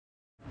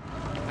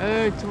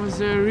It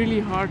was really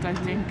hard, I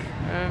think.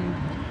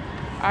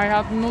 I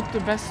had not the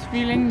best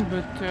feeling,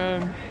 but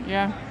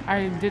yeah,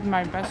 I did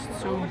my best.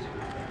 So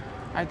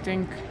I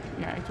think,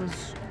 yeah, it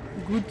was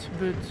good,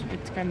 but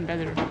it can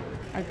better.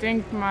 I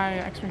think my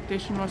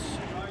expectation was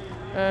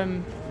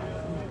in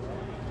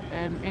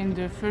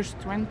the first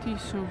 20,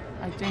 so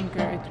I think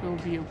it will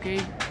be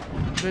okay.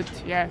 But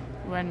yeah,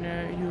 when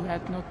you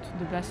had not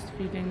the best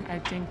feeling, I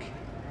think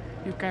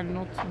you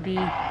cannot be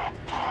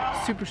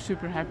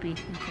super happy,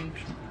 I think.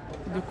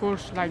 The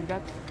course like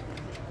that,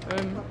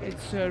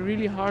 it's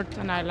really hard,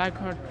 and I like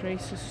hard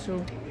races,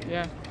 so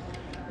yeah,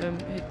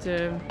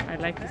 I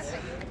like it.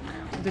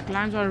 The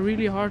climbs are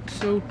really hard,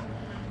 so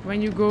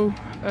when you go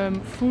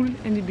full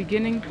in the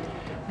beginning,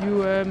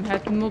 you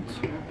had not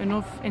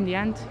enough in the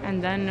end,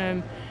 and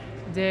then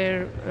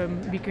there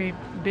became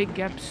big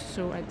gaps,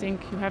 so I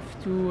think you have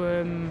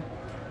to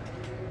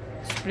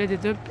split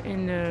it up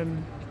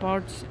in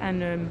parts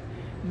and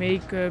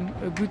make a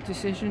good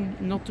decision,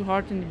 not too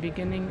hard in the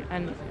beginning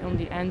and on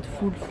the end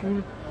full.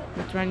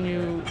 But when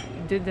you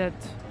did that,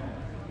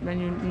 when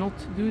you not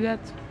do that,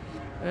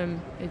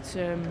 it's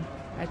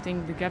I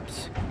think the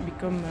gaps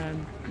become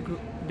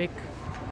big.